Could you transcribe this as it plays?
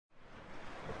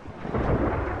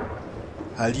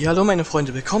Hallo meine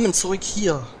Freunde, willkommen zurück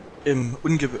hier im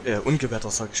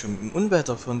Ungewetter, sag ich schon, im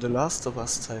Unwetter von The Last of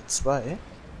Us Teil 2.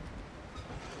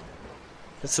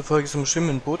 Letzte Folge sind wir schön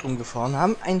mit dem Boot rumgefahren,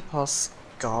 haben ein paar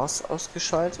Gas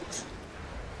ausgeschaltet.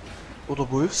 Oder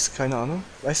Wolves, keine Ahnung.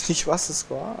 Weiß nicht, was es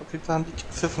war. Auf jeden Fall haben die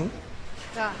gepfiffen.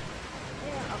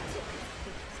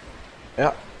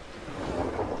 Ja.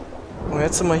 Und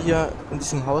jetzt sind wir hier in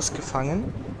diesem Haus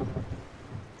gefangen.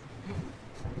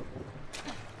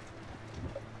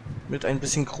 Mit ein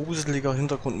bisschen gruseliger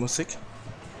Hintergrundmusik.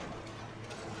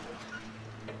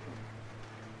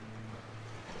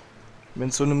 Wenn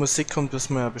so eine Musik kommt,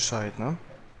 wissen wir ja Bescheid, ne?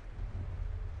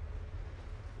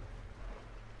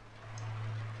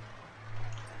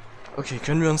 Okay,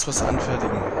 können wir uns was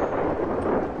anfertigen?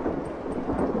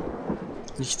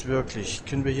 Nicht wirklich.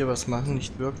 Können wir hier was machen?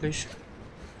 Nicht wirklich.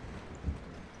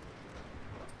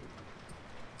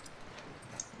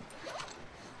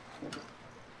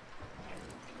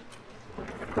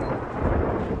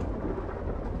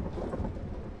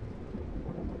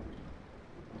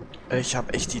 Ich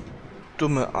habe echt die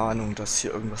dumme Ahnung, dass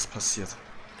hier irgendwas passiert.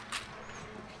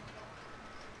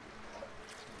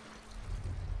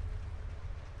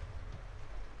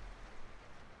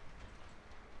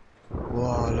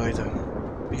 Boah, Leute.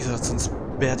 Wie gesagt, sonst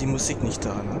wäre die Musik nicht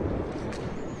da, ne?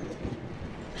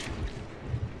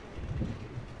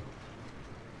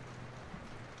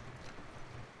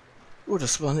 Oh,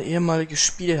 das war eine ehemalige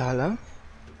Spielhalle.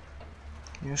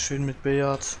 Hier schön mit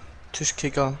Billard,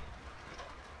 Tischkicker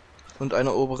und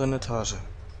einer oberen Etage.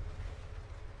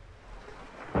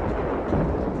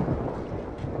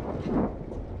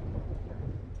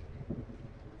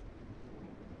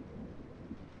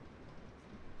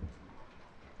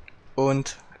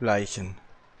 Und Leichen.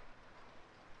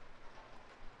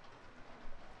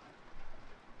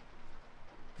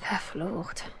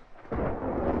 Verflucht.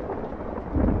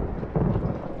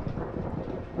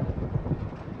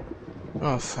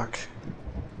 Oh, fuck.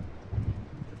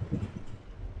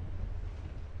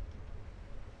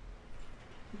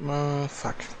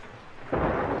 Fuck.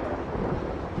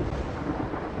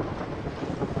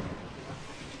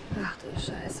 Ach du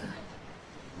Scheiße.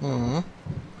 Mhm.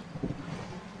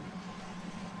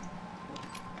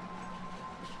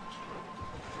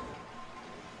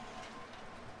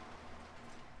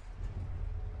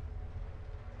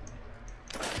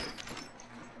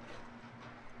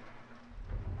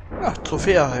 Ja,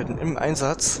 Trophäe erhalten im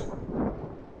Einsatz.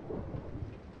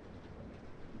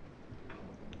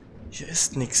 Hier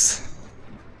ist nix.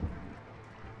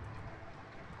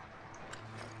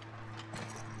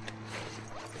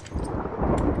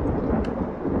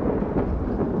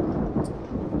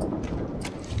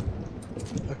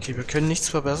 Okay, wir können nichts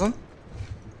verbessern.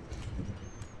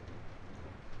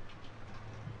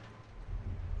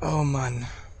 Oh Mann.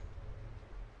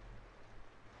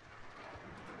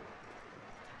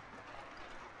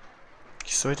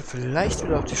 Ich sollte vielleicht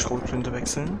wieder auf die Schrotflinte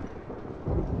wechseln.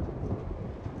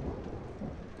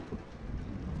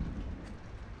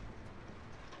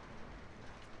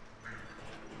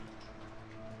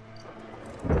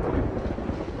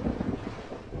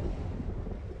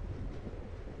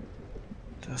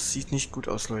 Das sieht nicht gut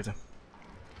aus, Leute.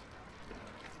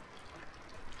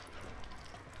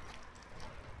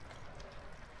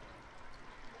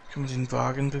 Können wir den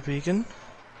Wagen bewegen?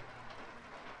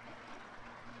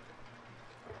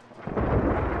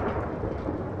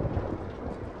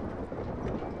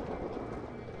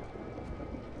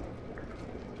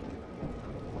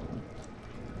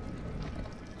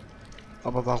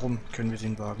 Aber warum können wir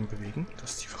den Wagen bewegen?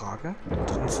 Das ist die Frage. Da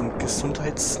drin sind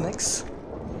Gesundheitssnacks.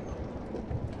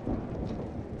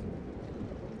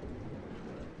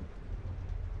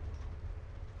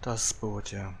 Das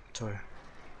Boot, ja. Toll.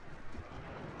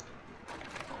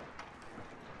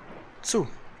 Zu.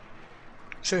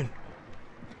 Schön.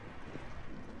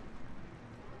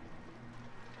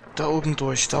 Da oben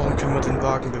durch. Darum können wir den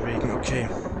Wagen bewegen. Okay.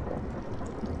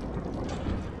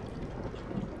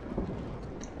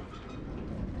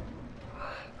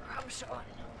 Komm schon.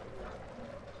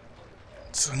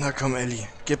 So, na komm, Ellie.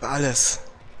 Gib alles.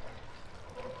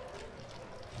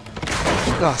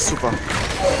 Ja, super.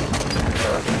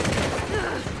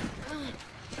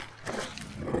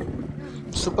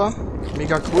 Super.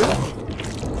 Mega cool.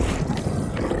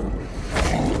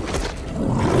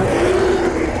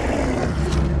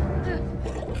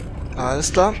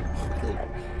 Alles klar.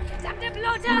 Verdammte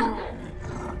Bluter!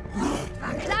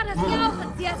 War klar, dass ihr auch in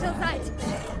Seattle seid.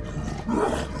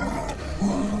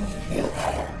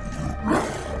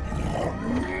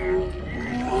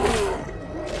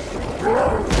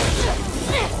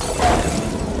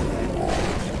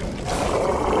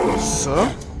 So.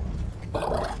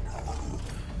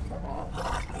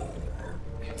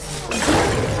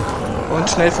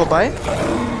 schnell vorbei.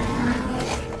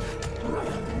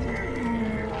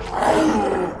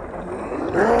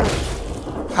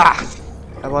 Ha!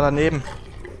 Er war daneben.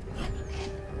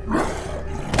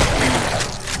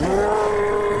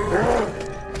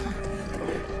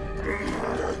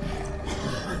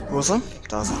 Wo ist er?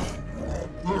 Da ist er.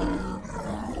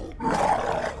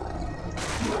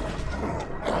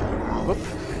 Upp.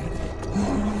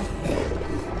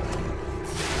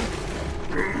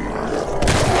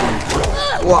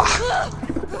 Boah.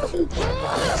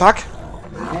 Fuck.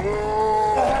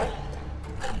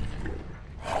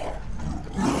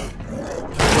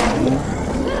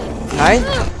 Nein,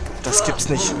 das gibt's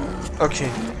nicht. Okay.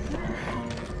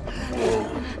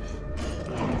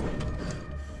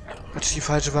 Hatte ich die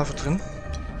falsche Waffe drin?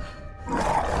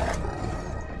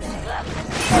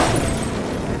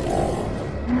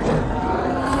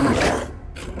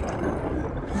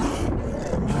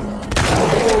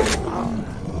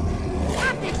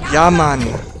 Ja, Mann.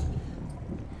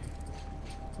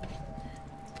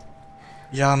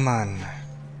 Ja, Mann.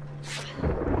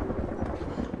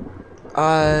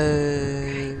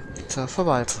 Alter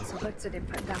Verwalter. Zurück zu dem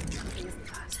verdammten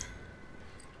Riesenrad.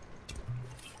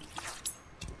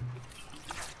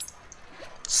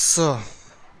 So.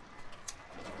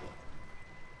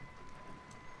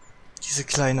 Diese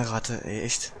kleine Ratte, ey,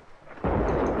 echt.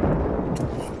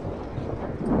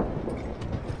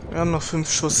 Wir haben noch 5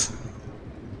 Schuss.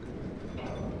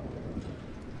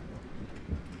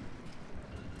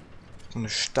 Eine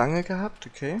Stange gehabt,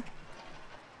 okay.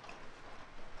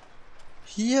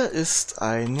 Hier ist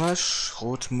einmal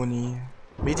Schrotmuni.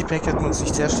 Medipack hätten wir uns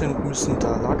nicht herstellen müssen,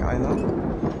 da lag einer.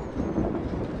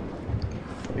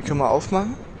 Hier können wir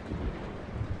aufmachen.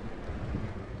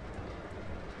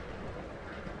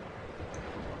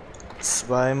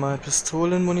 Zweimal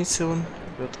Pistolenmunition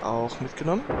wird auch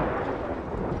mitgenommen.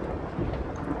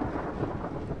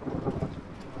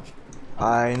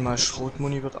 Einmal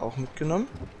Schrotmuni wird auch mitgenommen.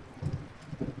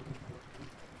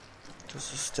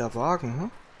 Das ist der Wagen,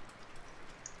 hm?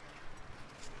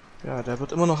 Ja, der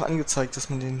wird immer noch angezeigt, dass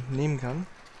man den nehmen kann.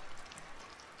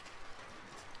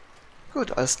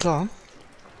 Gut, alles klar.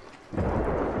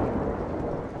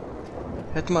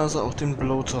 Hätten wir also auch den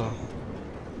Bloater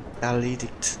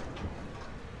erledigt.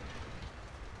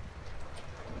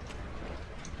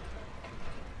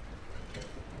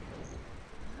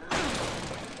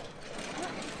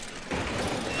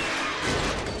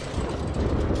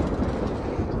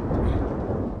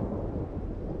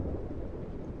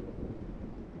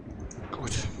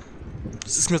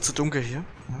 Es ist mir zu dunkel hier.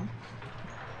 Ja.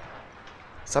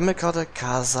 Sammelkarte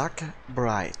Kazakh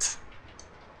Bright.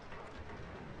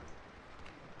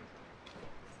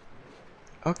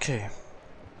 Okay.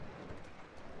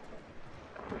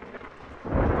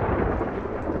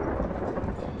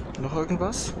 Noch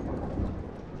irgendwas?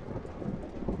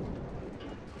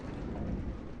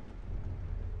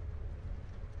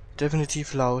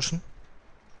 Definitiv lauschen.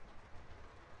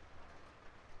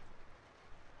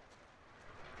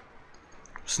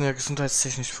 Wir sind ja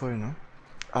gesundheitstechnisch voll, ne?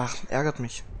 Ach, ärgert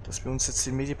mich, dass wir uns jetzt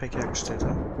den Medipack hergestellt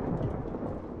haben.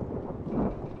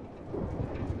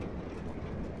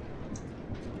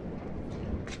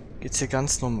 Geht's hier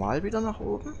ganz normal wieder nach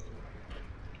oben?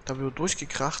 Da wir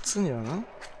durchgekracht sind, ja, ne?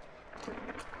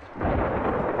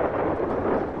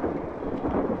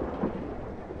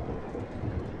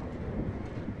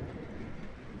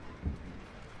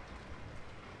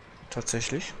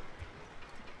 Tatsächlich.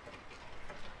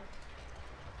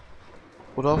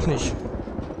 Oder auch nicht.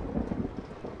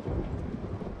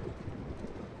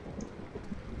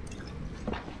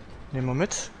 Nehmen wir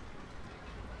mit.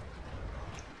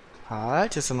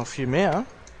 Halt, hier ist ja noch viel mehr.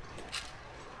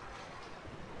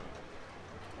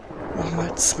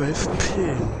 Nochmal 12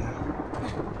 Pillen.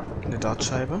 Eine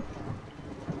Dartscheibe.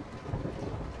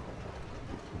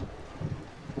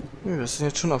 Ja, wir sind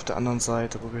jetzt schon auf der anderen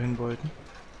Seite, wo wir hin wollten.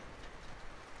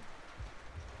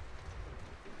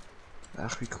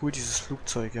 Ach, wie cool dieses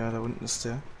Flugzeug. Ja, da unten ist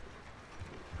der.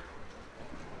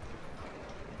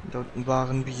 Da unten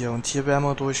waren wir. Und hier wären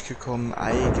wir durchgekommen.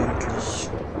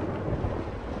 Eigentlich.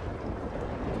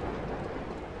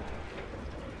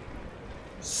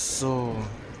 So.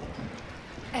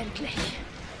 Endlich.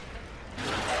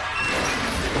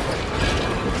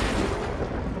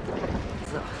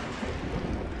 So.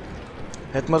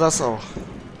 Hätten wir das auch.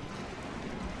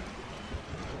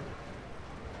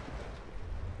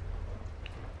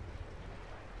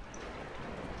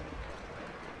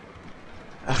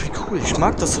 Ach, wie cool. Ich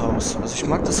mag das Haus. Also ich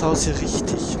mag das Haus hier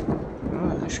richtig.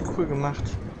 Ja, richtig cool gemacht.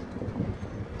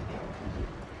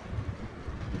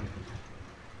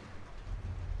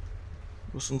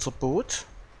 Wo ist unser Boot?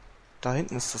 Da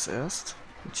hinten ist das erst.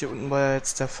 Und hier unten war ja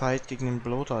jetzt der Fight gegen den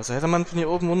Bloater. Also hätte man von hier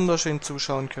oben wunderschön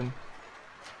zuschauen können.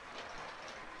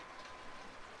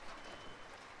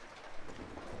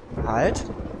 Halt.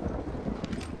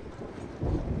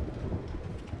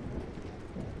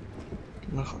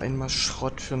 Noch einmal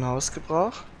Schrott für den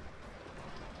Hausgebrauch.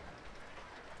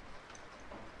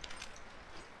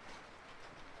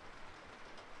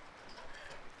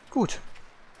 Gut.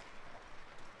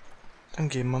 Dann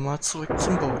gehen wir mal zurück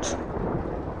zum Boot.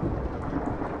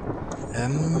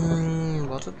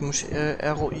 Wartet, muss ich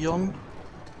eruieren.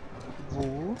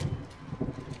 Wo?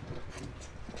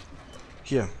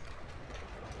 Hier.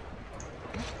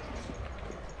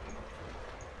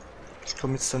 Ich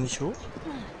komme jetzt da nicht hoch.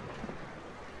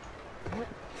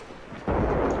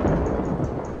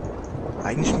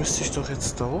 Eigentlich müsste ich doch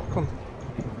jetzt da hochkommen.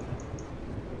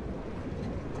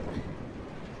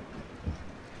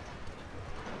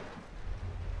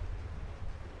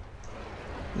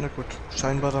 Na gut,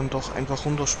 scheinbar dann doch einfach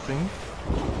runterspringen.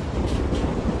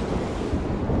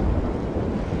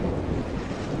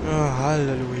 Ja,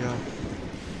 Halleluja.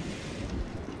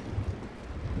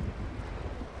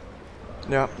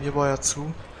 Ja, hier war ja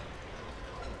zu.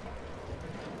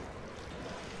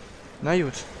 Na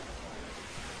gut.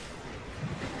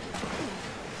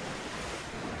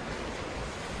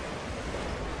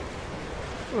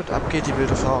 Gut, ab geht die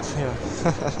wilde Fahrt. Ja.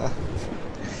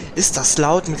 Ist das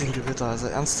laut mit dem Gewitter, also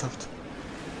ernsthaft.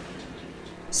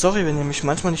 Sorry, wenn ihr mich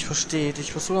manchmal nicht versteht.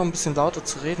 Ich versuche ein bisschen lauter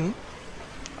zu reden.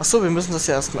 Achso, wir müssen das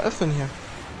ja erstmal öffnen hier.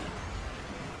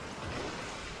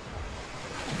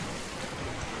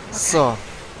 So.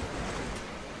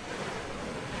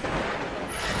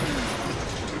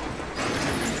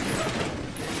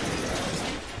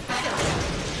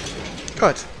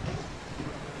 Gut.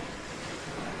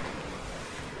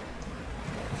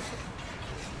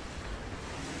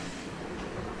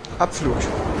 Abflug. Gut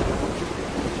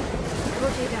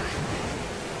wieder.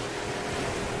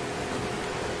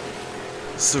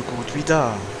 So gut wie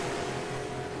da.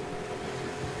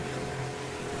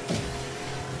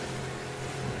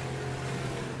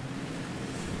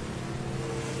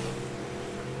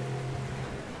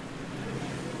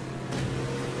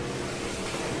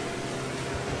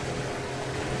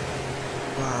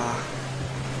 Wow.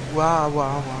 Wow,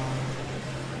 wow, wow.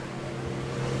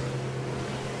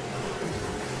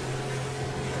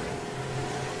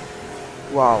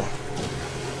 Wow.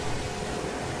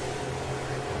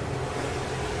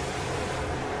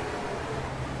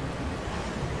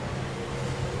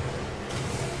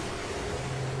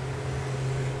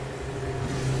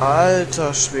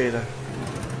 Alter Schwede.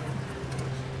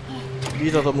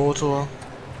 Wieder der Motor.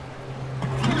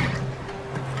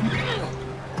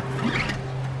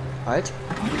 Halt.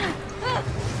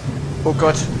 Oh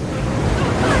Gott.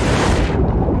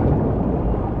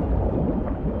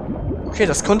 Okay,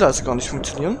 das konnte also gar nicht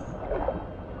funktionieren.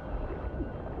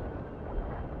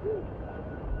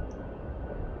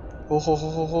 Hoch, hoch,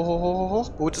 hoch, hoch, hoch, hoch, hoch, hoch.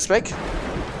 Boot ist weg.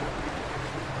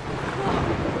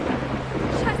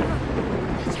 Scheiße.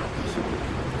 Ich hab dich.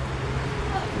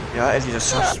 Ja, Ellie, das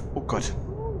schaffst du. Oh Gott.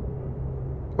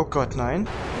 Oh Gott, nein.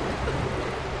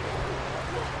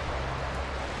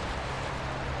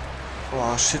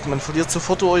 Oh shit, man verliert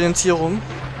sofort die Orientierung.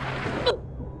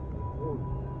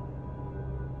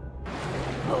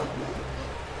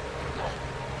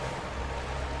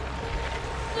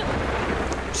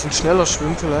 Bisschen schneller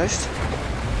schwimmen vielleicht.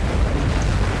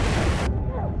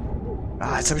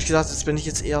 Ah, jetzt habe ich gedacht, wenn ich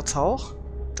jetzt eher tauche,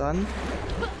 dann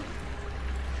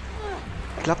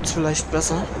klappt es vielleicht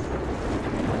besser.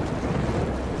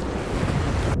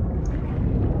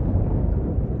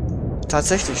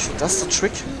 Tatsächlich, das ist der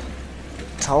Trick.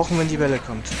 Tauchen, wenn die Welle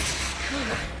kommt.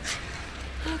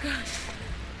 Oh Gott.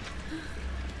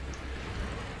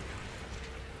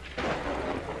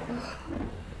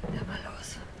 Aber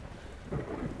los.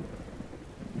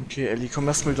 Okay, Ellie, komm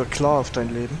erstmal wieder klar auf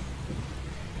dein Leben.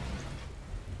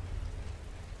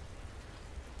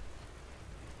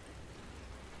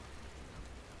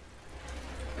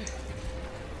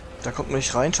 Da kommt man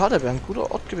nicht rein. Schade, wäre ein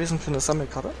guter Ort gewesen für eine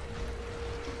Sammelkarte.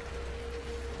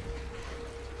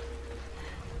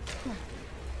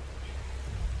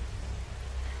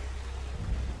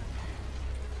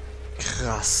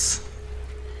 Krass.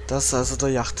 Das ist also der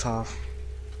Yachthafen.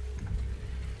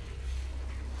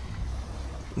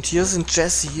 Und hier sind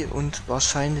Jesse und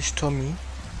wahrscheinlich Tommy.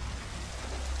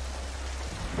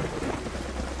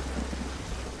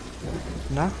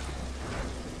 Na?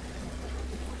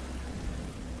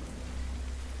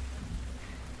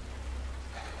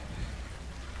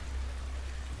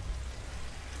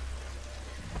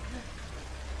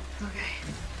 Okay.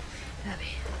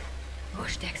 Abby, wo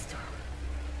steckst du?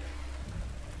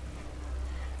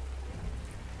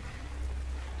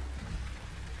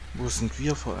 Wo sind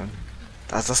wir vor allem?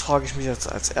 Also das frage ich mich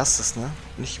jetzt als erstes, ne?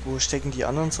 Nicht, wo stecken die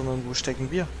anderen, sondern wo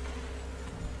stecken wir?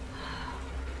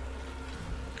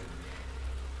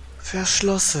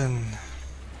 Verschlossen.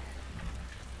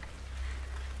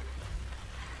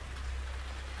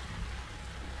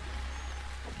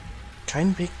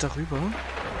 Kein Weg darüber.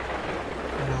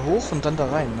 Ja, hoch und dann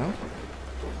da rein, ne?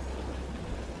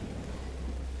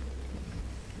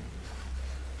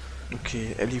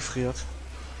 Okay, Ellie friert.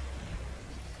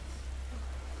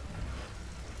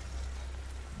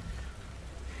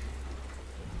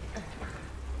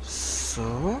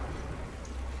 So.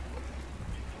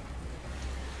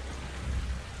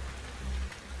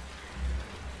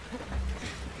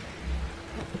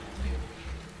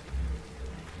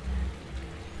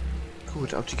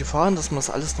 Gut, aber die Gefahren, dass wir das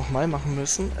alles nochmal machen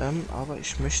müssen, aber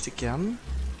ich möchte gern...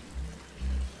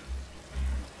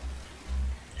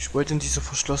 Ich wollte in diese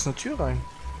verschlossene Tür rein.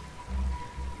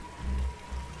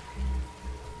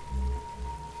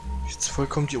 Jetzt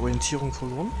vollkommen die Orientierung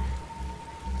verloren.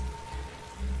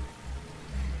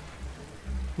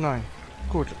 Nein.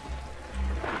 Gut.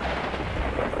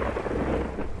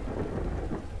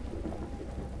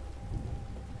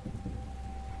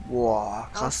 Boah,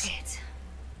 krass.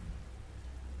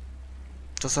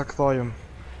 Das Aquarium.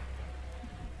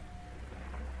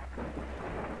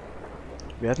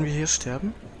 Werden wir hier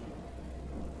sterben?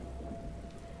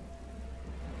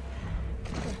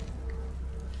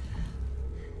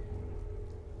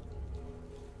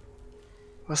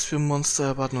 Was für Monster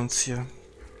erwarten uns hier?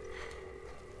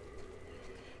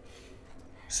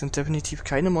 Es sind definitiv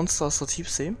keine Monster aus der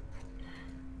Tiefsee.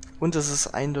 Und es ist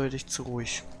eindeutig zu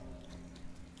ruhig.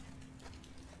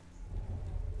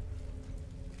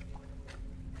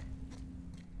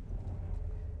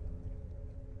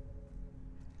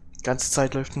 Die ganze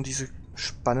Zeit läuft nur diese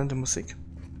spannende Musik.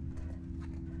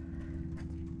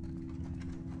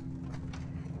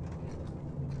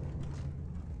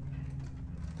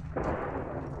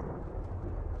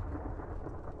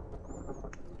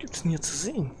 Was gibt's denn hier zu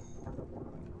sehen?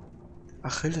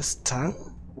 Achilles Tang,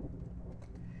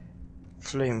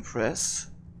 Flame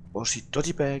Press, Oshi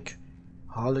Dotty Bag,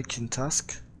 Harlequin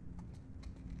Tusk,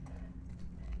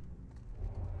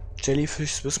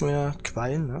 Jellyfish, wissen wir ja,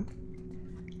 Quallen, ne?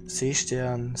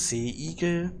 Seestern,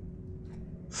 Seeigel,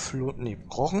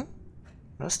 Brochen,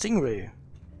 ne? Stingray.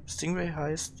 Stingray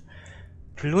heißt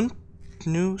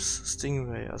Bluntnose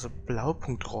Stingray, also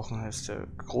Blaupunktrochen heißt der,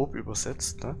 grob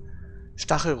übersetzt, ne?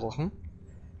 Stachelrochen.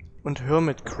 Und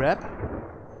Hermit Crab,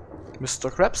 Mr.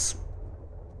 Krabs.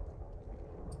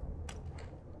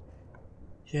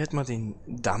 Hier hätten wir den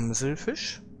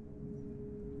Damselfisch,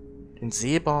 den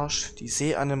Seebarsch, die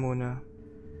Seeanemone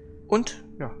und,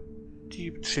 ja,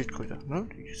 die Schildkröte, ne?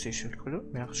 Die Seeschildkröte,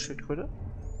 Meeresschildkröte.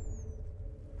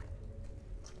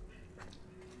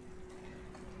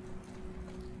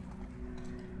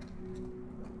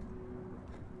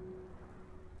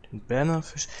 Den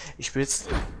Bannerfisch. Ich will jetzt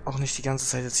auch nicht die ganze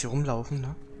Zeit jetzt hier rumlaufen,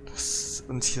 ne?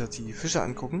 Und hier die Fische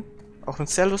angucken. Auch wenn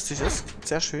es sehr lustig ist.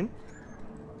 Sehr schön.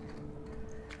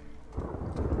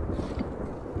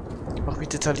 Auch wie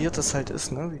detailliert das halt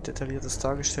ist, ne? Wie detailliert es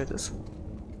dargestellt ist.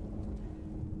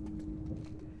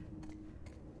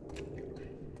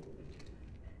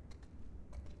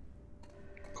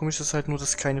 Komisch ist halt nur, dass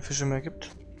es keine Fische mehr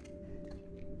gibt.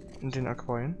 In den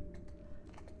Aquarien.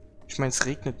 Ich meine,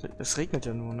 es regnet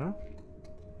ja nur, ne?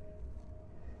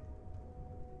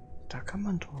 Da kann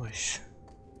man durch.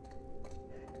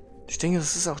 Ich denke,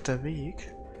 das ist auch der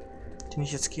Weg, den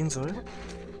ich jetzt gehen soll.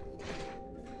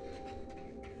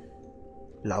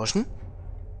 Lauschen?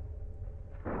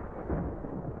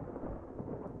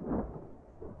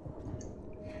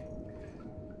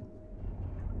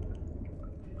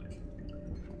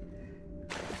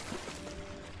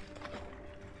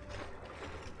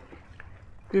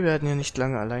 Wir werden hier nicht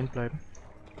lange allein bleiben.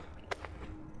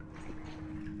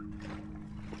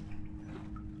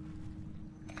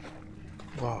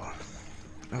 Wow.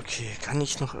 Okay, kann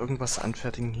ich noch irgendwas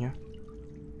anfertigen hier?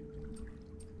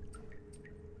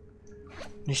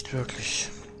 Nicht wirklich.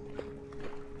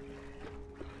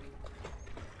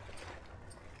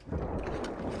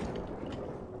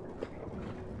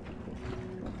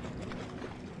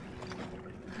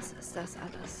 Was ist das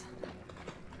alles?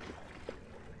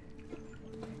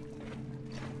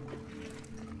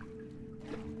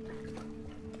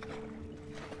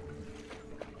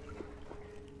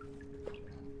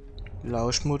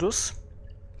 Lauschmodus.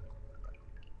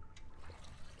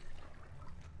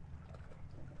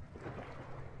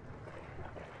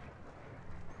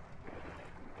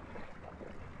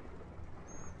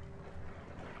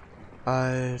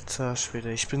 Alter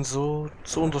Schwede, ich bin so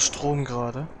unter Strom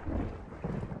gerade.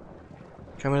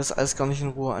 Ich kann mir das alles gar nicht in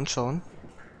Ruhe anschauen.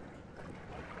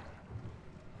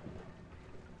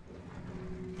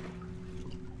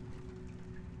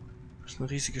 Das ist eine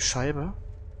riesige Scheibe.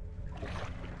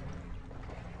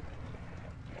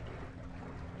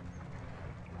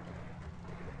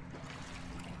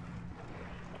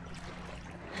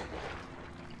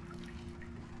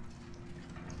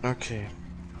 Okay.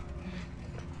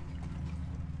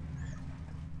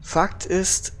 Fakt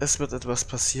ist, es wird etwas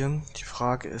passieren. Die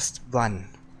Frage ist, wann?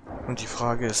 Und die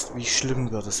Frage ist, wie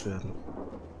schlimm wird es werden?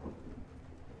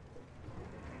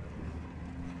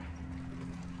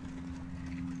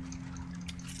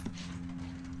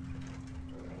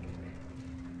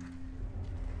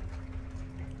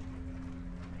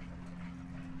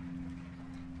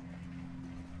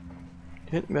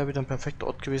 Hier hinten wäre wieder ein perfekter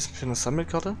Ort gewesen für eine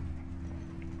Sammelkarte.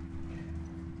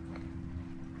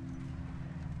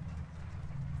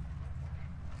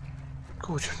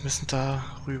 Gut, wir müssen da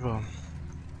rüber.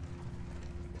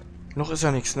 Noch ist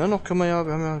ja nichts, ne? Noch können wir ja,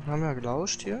 wir haben ja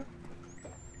gelauscht hier.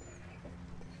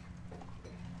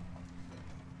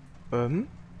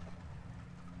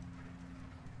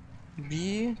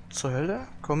 Wie zur Hölle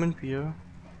kommen wir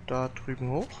da drüben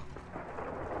hoch?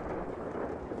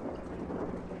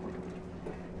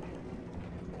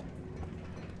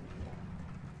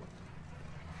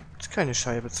 Gibt es keine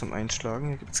Scheibe zum Einschlagen?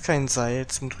 Hier gibt es kein Seil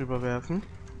zum drüberwerfen.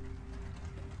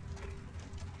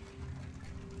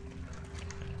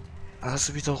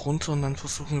 Also wieder runter und dann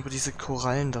versuchen über diese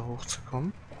Korallen da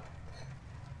hochzukommen.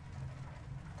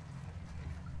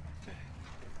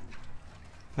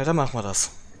 Na, dann machen wir das.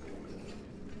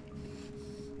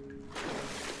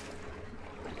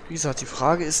 Wie gesagt, die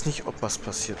Frage ist nicht, ob was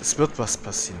passiert. Es wird was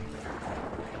passieren.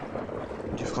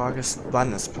 Und die Frage ist,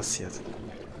 wann es passiert.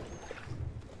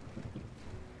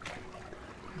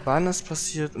 Wann es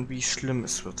passiert und wie schlimm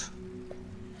es wird.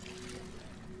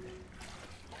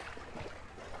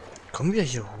 Kommen wir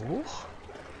hier hoch?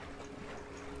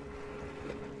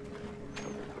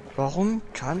 Warum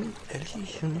kann Ellie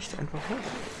hier nicht einfach hoch?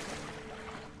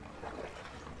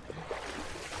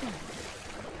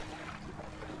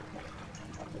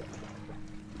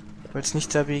 Weil es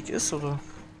nicht der Weg ist, oder?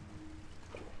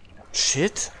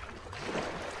 Shit!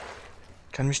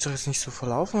 Kann mich doch jetzt nicht so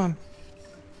verlaufen haben.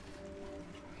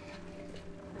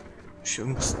 Ich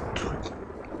irgendwas drücken.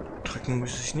 Drücken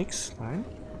muss ich nichts. Nein.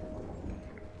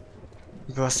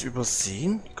 Was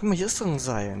übersehen? Guck mal, hier ist doch ein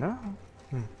Seil, ne?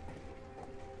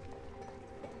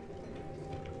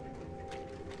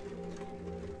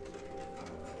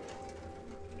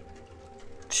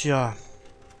 Tja.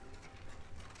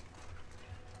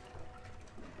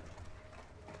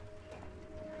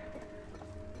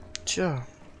 Tja.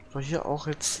 War hier auch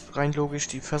jetzt rein logisch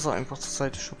die Fässer einfach zur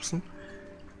Seite schubsen.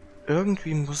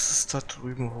 Irgendwie muss es da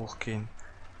drüben hochgehen.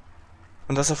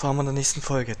 Und das erfahren wir in der nächsten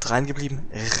Folge. Dran geblieben,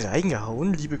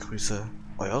 reingehauen, liebe Grüße,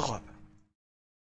 euer Rob.